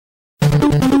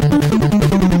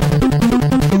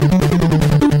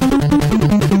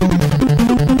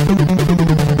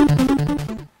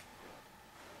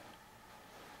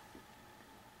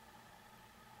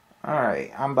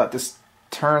I'm about to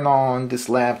turn on this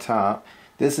laptop.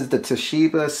 This is the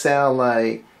Toshiba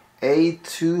Satellite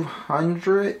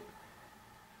A205.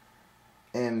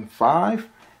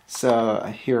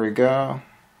 So here we go.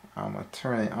 I'm gonna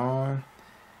turn it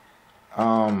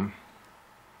on.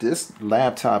 This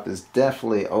laptop is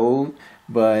definitely old,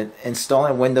 but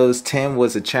installing Windows 10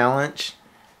 was a challenge.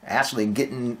 Actually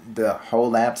getting the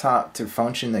whole laptop to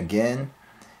function again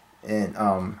and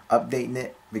updating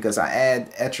it, because I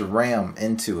add extra RAM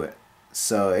into it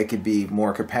so it could be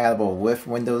more compatible with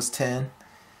Windows 10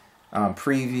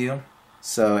 preview.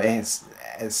 So it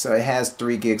has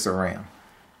 3 gigs of RAM.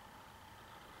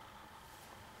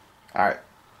 Alright.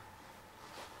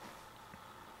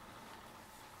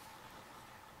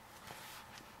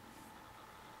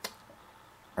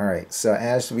 Alright, so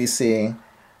as we see,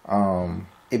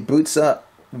 it boots up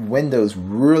Windows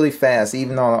really fast,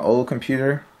 even on an old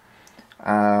computer.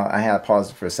 I had to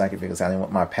pause it for a second because I didn't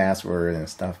want my password and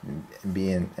stuff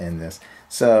being in this.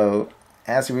 So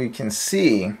as we can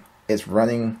see, it's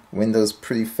running Windows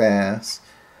pretty fast.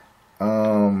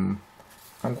 I'm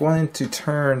going to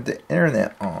turn the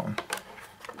internet on.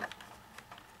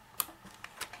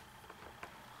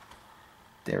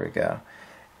 There we go.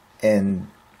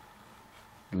 And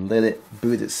let it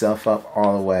boot itself up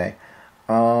all the way.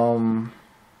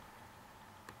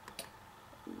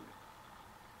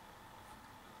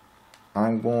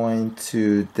 I'm going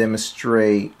to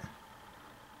demonstrate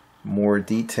more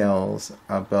details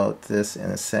about this in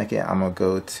a second. I'm going to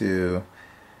go to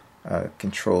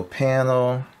control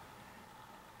panel,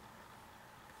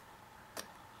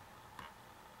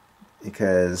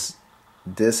 because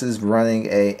this is running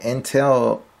a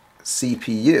Intel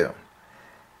CPU.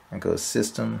 I go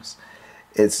systems.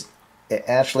 It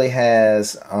actually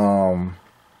has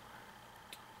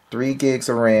 3 gigs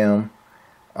of RAM.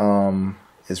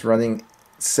 It's running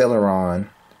Celeron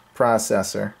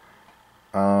processor.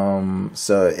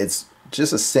 So it's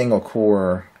just a single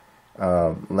core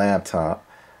laptop.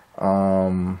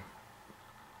 And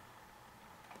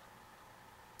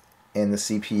the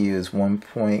CPU is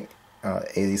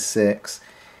 1.86,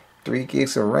 3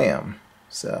 gigs of RAM.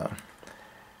 So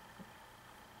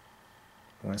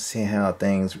let's see how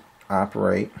things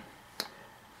operate.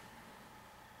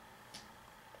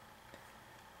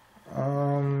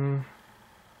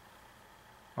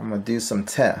 I'm gonna do some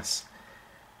tests.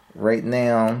 Right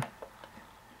now,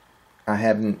 I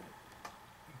haven't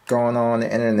gone on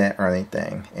the internet or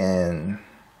anything, and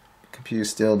the computer's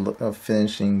still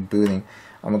finishing booting.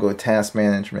 I'm gonna go to Task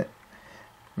Manager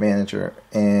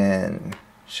and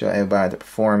show everybody the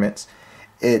performance.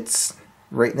 It's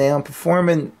right now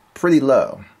performing pretty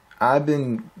low. I've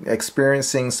been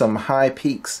experiencing some high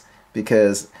peaks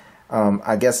because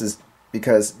I guess it's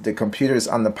because the computer is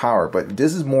on the power, but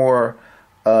this is more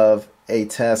of a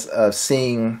test of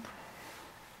seeing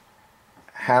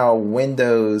how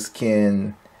Windows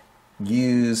can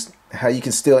use, how you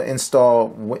can still install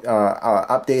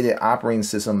updated operating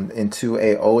system into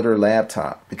a older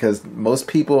laptop, because most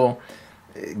people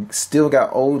still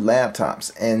got old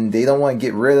laptops and they don't want to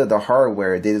get rid of the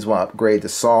hardware, they just want to upgrade the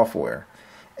software.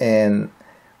 And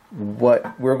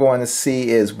what we're going to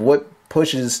see is what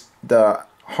pushes the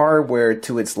hardware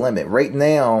to its limit. Right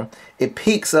now it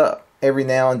peaks up every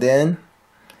now and then.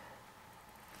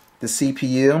 The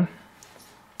CPU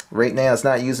right now it's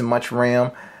not using much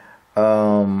RAM.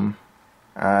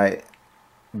 I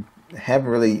haven't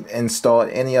really installed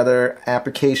any other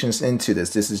applications into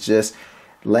this. This is just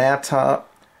laptop,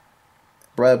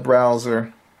 web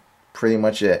browser, pretty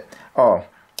much it. Oh,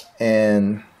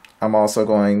 and I'm also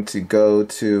going to go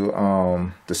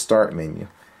to the start menu.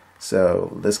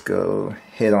 So let's go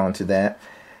head on to that.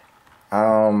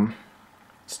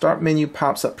 Start menu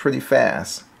pops up pretty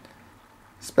fast,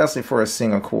 especially for a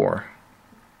single core,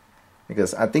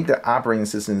 because I think the operating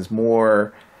system is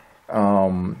more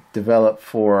developed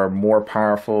for more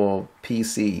powerful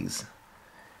PCs.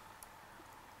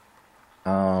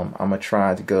 I'm gonna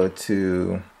try to go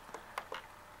to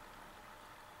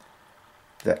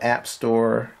the App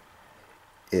Store.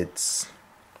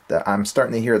 I'm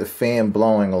starting to hear the fan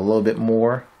blowing a little bit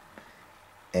more,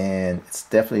 and it's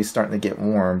definitely starting to get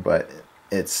warm, but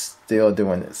it's still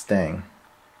doing its thing.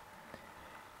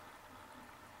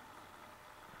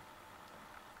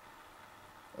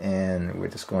 And we're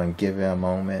just going to give it a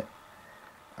moment.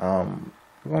 We're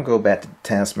going to go back to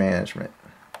Task Manager.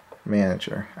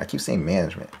 I keep saying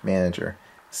Manager.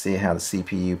 See how the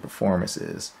CPU performance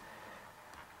is.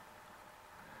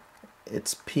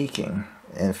 It's peaking.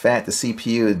 In fact, the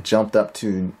CPU had jumped up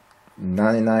to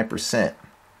 99%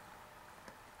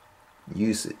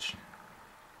 usage.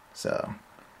 So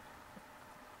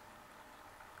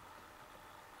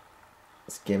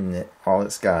giving it all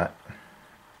it's got,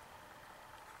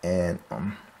 and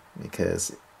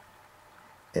because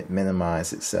it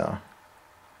minimized itself.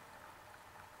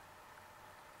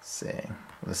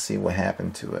 Let's see what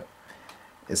happened to it.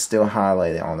 It's still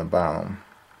highlighted on the bottom.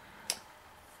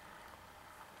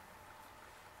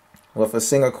 With a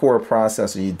single core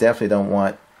processor, you definitely don't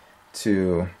want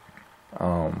to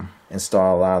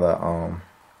install a lot of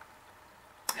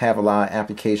have a lot of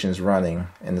applications running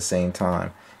in the same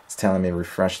time. It's telling me to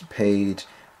refresh the page.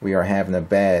 We are having a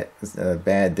bad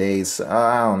day. So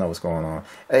I don't know what's going on.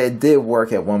 It did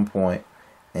work at one point,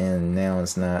 and now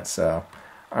it's not. So,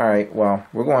 all right. Well,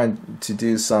 we're going to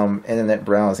do some internet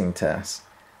browsing tests.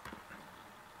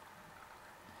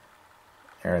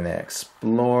 Internet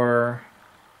Explorer.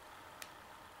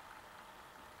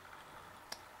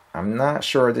 I'm not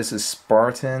sure this is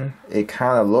Spartan. It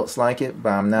kind of looks like it, but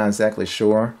I'm not exactly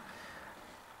sure.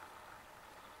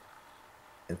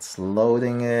 It's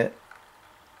loading it.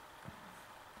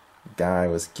 Guy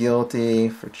was guilty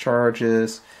for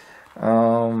charges.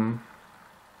 So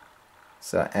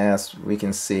as we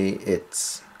can see,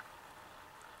 it's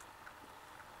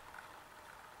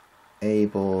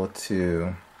able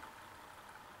to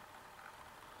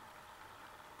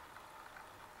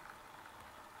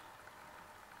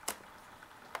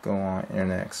go on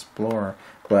Internet Explorer,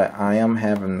 but I am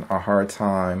having a hard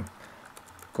time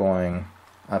going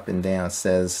up and down. It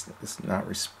says it's not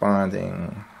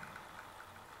responding.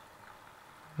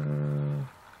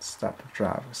 Stop the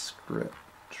JavaScript.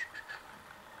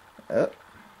 Oh.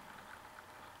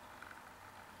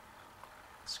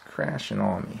 It's crashing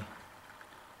on me,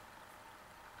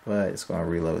 but it's going to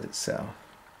reload itself.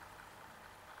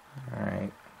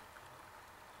 Alright,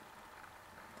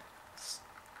 let's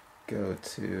go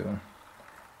to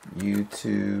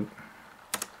YouTube.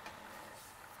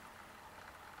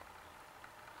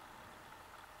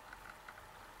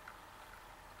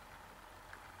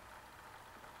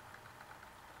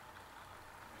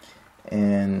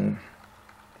 And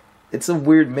it's a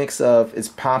weird mix of, it's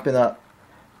popping up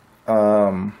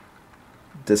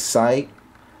the site,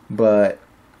 but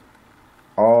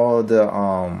all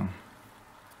the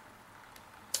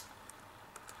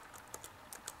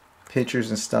pictures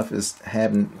and stuff is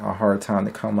having a hard time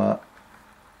to come up.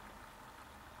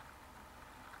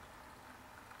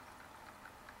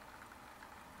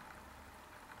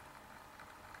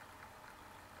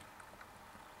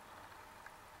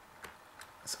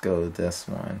 Let's go to this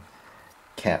one.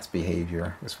 Cat's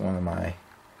Behavior. It's one of my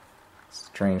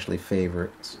strangely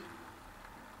favorites.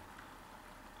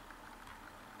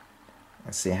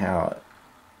 Let's see how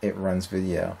it runs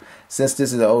video. Since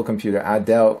this is an old computer, I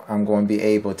doubt I'm going to be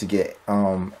able to get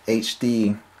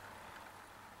HD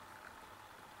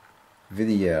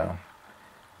video.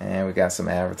 And we got some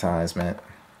advertisement.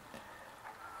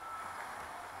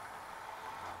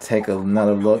 Take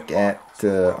another look at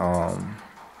the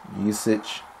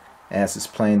usage as it's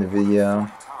playing the video.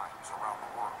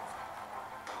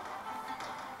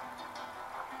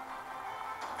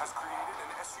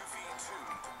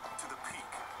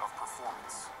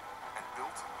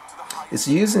 It's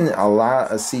using a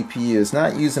lot of CPU. It's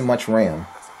not using much RAM.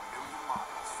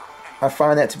 I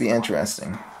find that to be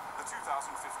interesting.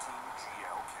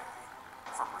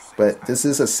 But this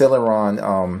is a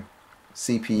Celeron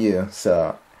CPU,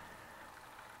 so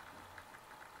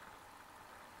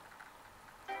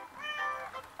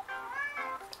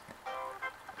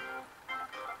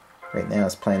right now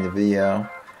it's playing the video,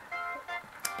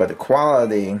 but the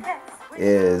quality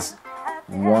is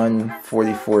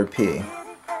 144p.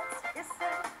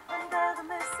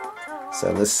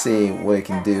 So let's see what it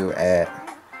can do at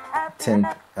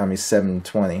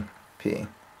 720p.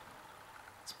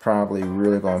 It's probably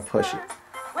really going to push it.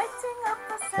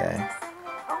 Okay,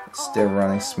 it's still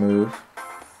running smooth.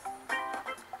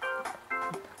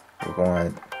 We're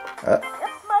going up.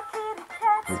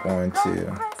 We're going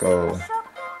to go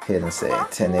ahead and say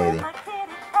 1080.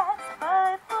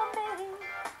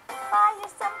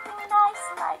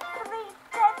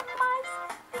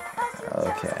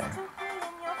 Okay.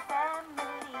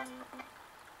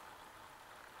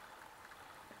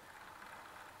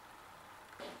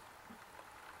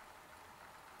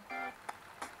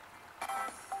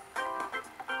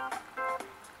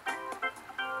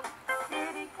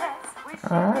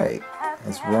 Alright,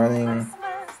 it's running.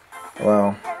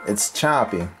 Well, it's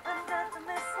choppy.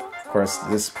 Of course,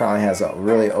 this probably has a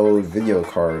really old video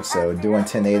card, so doing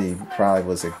 1080 probably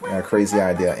was a crazy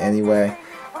idea anyway.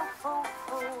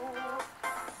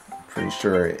 Pretty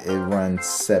sure it runs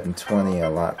 720 a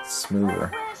lot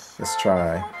smoother. Let's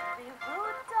try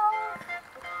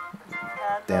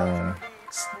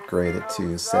downgrade it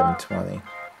to 720.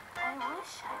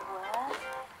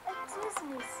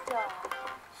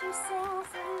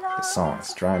 This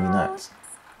song's driving me nuts.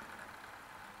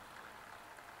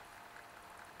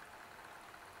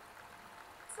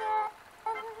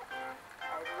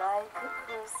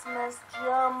 Christmas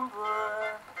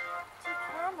jumper. He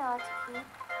cannot keep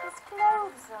his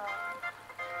clothes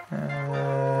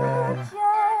on.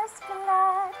 Just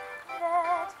glad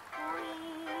that we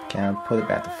can I put it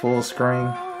back to full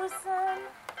screen?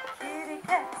 Kitty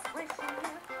cats wishing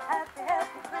you happy,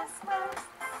 happy Christmas.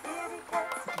 Kitty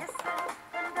cats kissing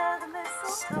under the mistletoe.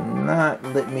 It's not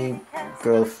let me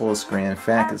go full screen. In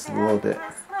fact, it's a little bit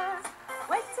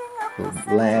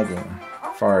lagging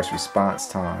as far as response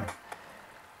time.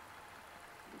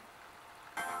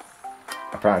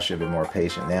 I probably should have been more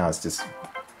patient. Now it's just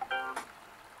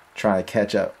trying to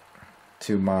catch up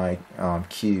to my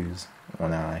cues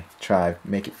when I try to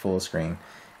make it full screen,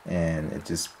 and it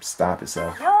just stopped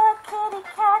itself. Your kitty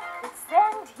cat could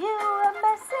send you a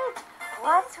message.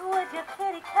 What would your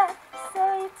kitty cat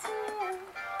say to you?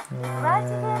 Write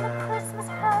it in a Christmas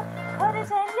card, put it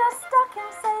in your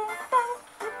stocking, saying thank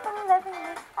you for loving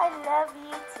me, I love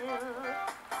you too.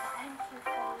 Thank you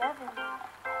for loving me,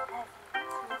 I love you too.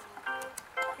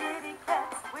 Kitty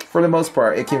cats wish For the most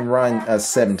part, it can run a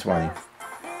 720.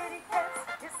 kitty cats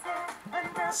kissing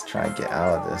under Let's try and get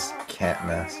out of this cat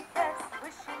mess. kitty cats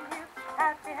wishing you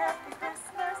happy, happy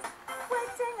Christmas.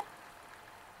 Waiting.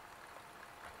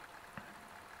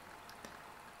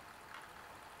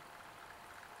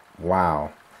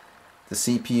 Wow, the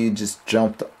CPU just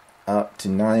jumped up to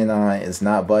 99. It's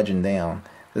not budging down.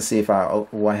 Let's see if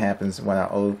what happens when I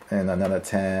open another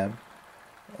tab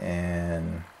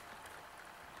and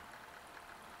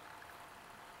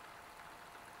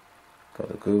go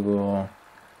to Google.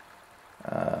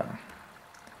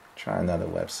 Try another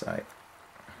website.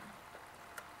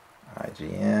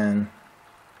 IGN.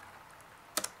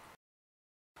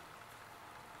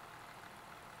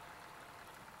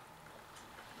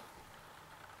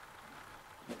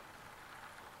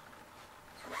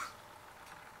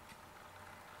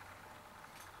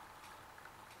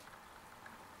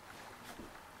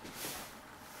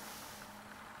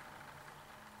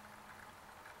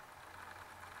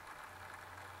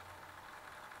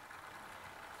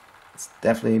 It's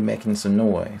definitely making some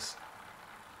noise.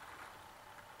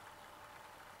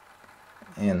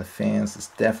 And the fans is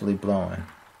definitely blowing.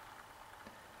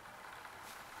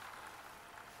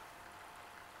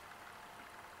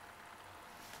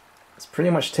 It's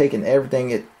pretty much taking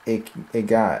everything it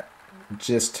got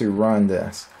just to run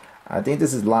this. I think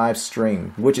this is live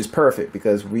stream, which is perfect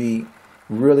because we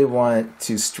really want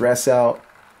to stress out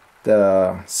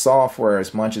the software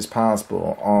as much as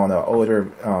possible on an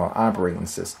older operating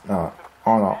system,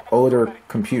 on an older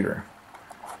computer.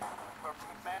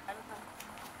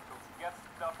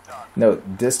 Note,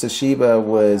 this Toshiba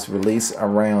was released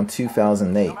around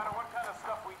 2008.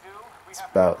 It's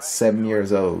about 7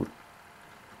 years old.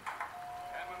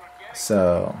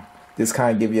 So this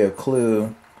kind of gives you a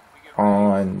clue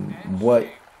on what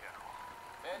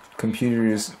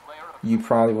computers you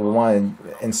probably will want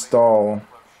to install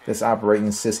this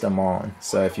operating system on.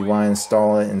 So if you want to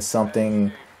install it in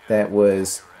something that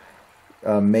was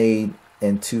made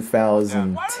in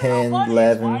 2010,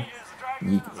 11,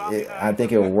 I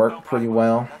think it will work pretty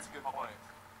well.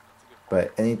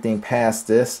 But anything past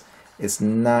this, it's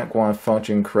not going to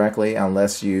function correctly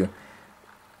unless you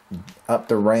up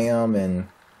the RAM and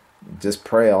just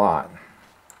pray a lot.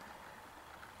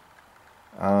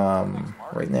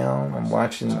 Right now I'm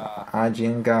watching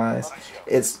IGN guys.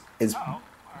 It's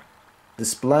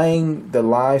displaying the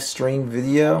live stream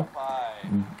video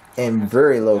in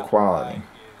very low quality.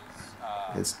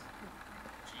 Of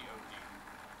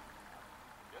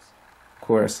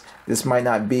course, this might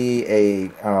not be a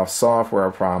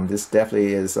software problem. This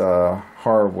definitely is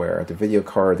hardware. The video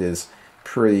card is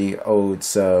pretty old,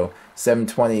 so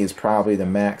 720 is probably the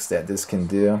max that this can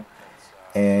do,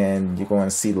 and you're going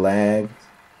to see lag.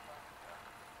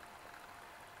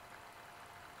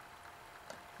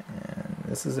 And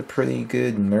this is a pretty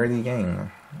good nerdy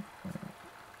game.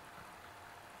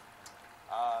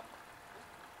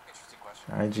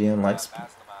 IGN likes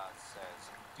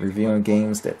reviewing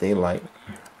games that they like.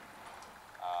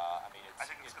 I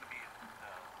think it's going to be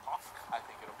off. I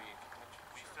think it'll be in contention.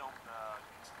 We filmed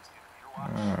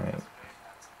Alright.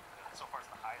 so far it's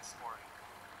the highest scoring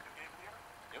video game here.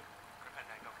 Yep.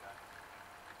 Independent guy.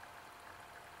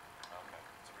 Okay.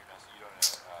 It's a remaster. You don't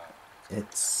know.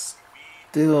 It's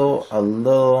still a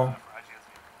little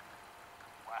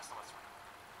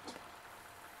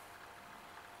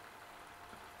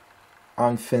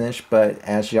unfinished, but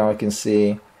as y'all can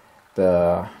see,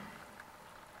 on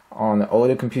the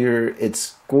older computer,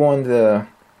 it's going to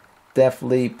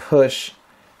definitely push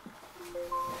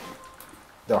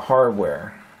the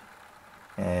hardware,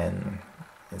 and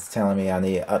it's telling me I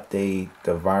need to update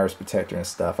the virus protector and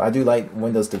stuff. I do like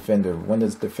Windows Defender.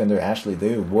 Windows Defender actually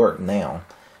do work now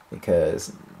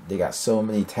because they got so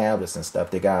many tablets and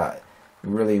stuff. They got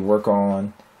really work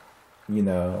on, you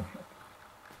know,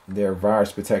 their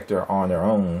virus protector on their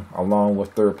own along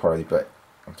with third party, but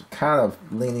I'm kind of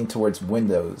leaning towards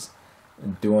Windows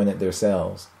doing it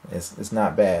themselves. It's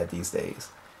not bad these days.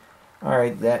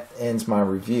 Alright, that ends my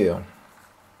review.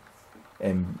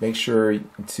 And make sure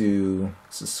to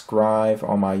subscribe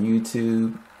on my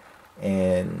YouTube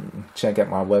and check out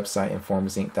my website,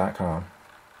 informersinc.com.